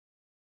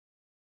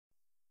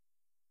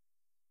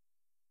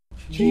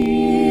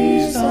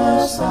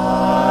Jesus,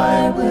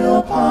 I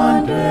will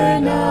ponder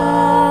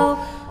now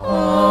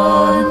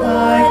on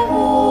thy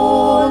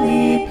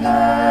holy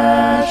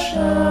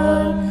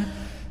passion.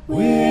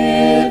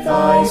 With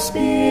thy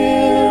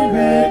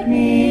Spirit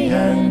me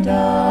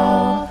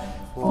endow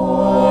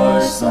for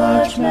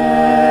such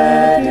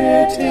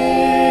meditation.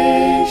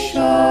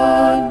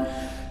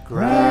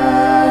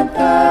 Grant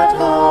that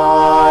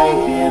I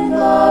in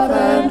love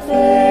and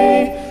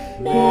faith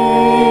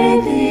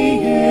may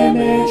the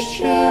image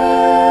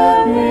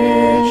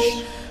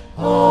cherish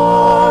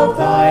of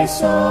thy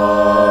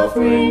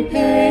suffering,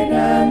 pain,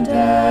 and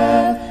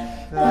death,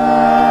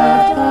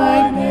 that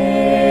I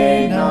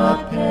may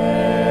not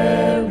perish.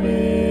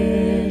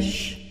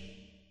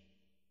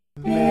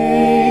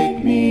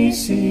 Make me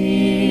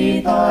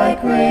see thy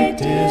great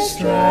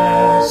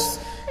distress,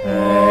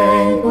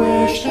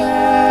 anguish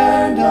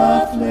and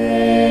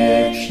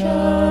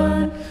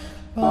affliction,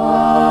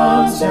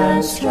 bonds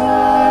and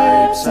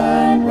stripes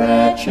and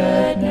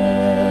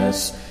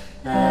wretchedness,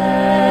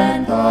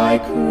 and thy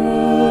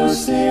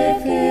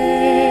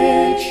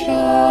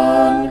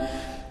crucifixion.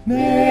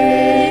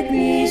 Make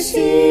me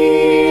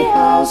see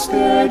how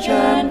scourge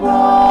and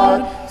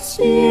rod,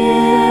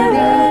 spear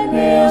and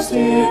nails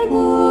did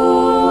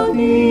wound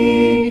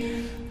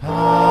thee,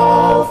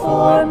 how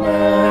for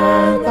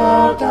man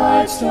thou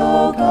diedst,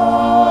 O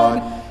God,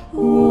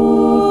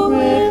 who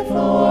with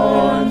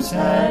thorns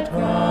had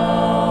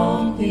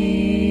crowned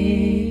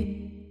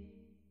thee.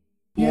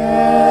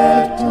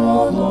 Yet,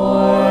 O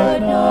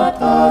Lord, not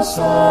thus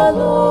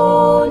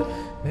alone,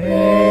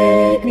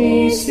 make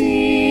me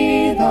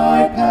see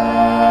thy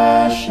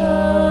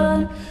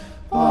passion,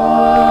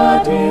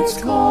 but its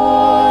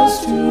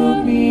cause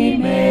to me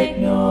make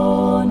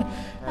known,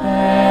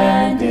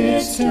 and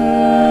its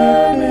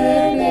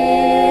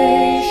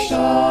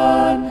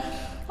termination.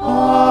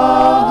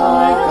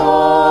 I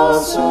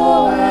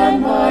also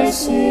and my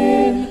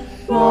sin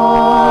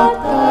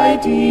wrought thy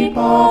deep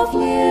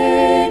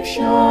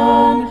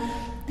affliction.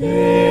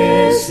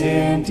 This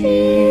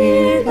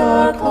indeed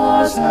the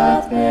cause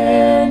hath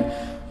been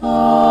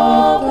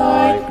of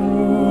thy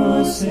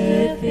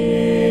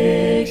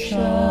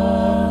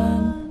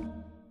crucifixion.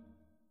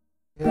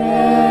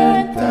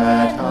 Grant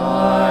that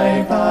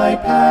I thy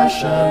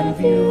passion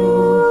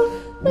view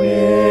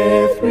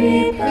with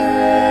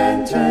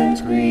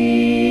repentant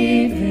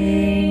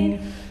grieving,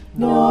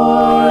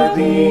 nor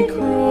thee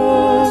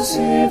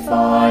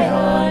crucify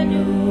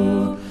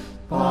anew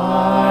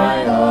by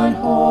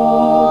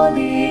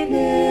unholy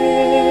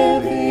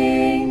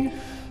living.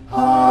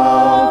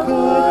 How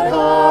could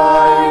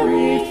I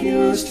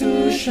refuse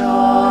to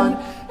shun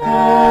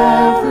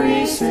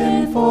every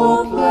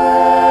sinful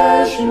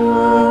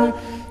pleasure,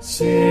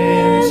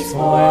 since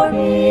for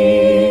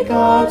me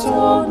God's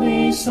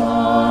only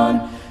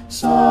Son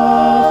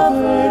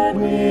suffered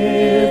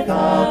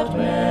without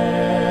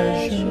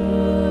measure?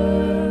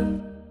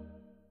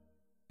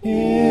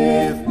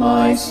 If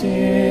my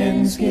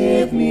sins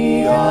give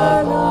me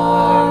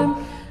alarm,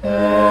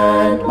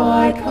 and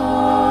my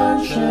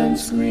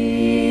conscience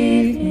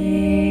grieve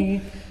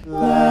me,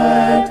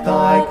 let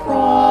thy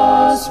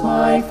cross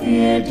my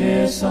fear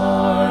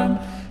disarm,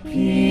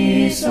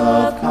 peace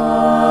of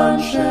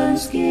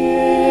conscience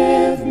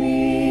give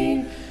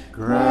me.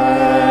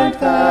 Grant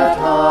that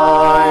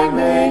I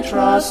may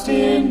trust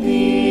in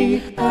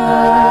thee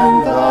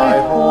and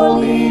thy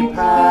holy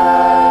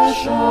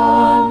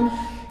passion.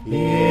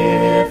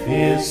 If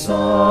his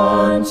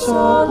Son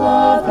so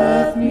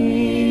loveth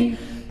me,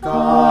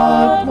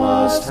 God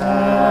must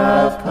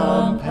have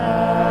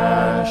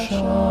compassion.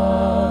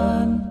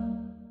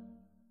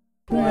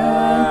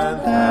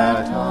 Grant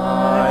that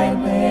I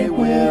may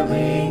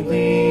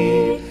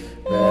willingly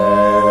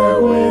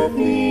bear with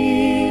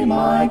thee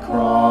my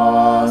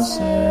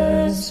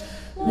crosses,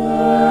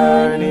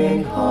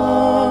 learning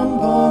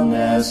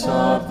humbleness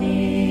of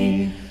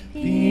thee,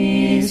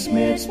 peace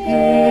midst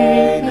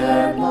pain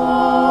and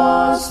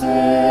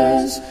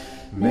losses.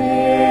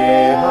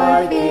 May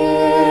I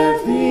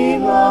give thee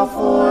love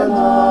for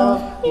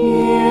love.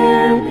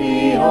 Hear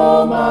me,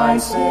 O my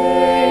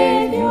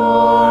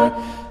Savior.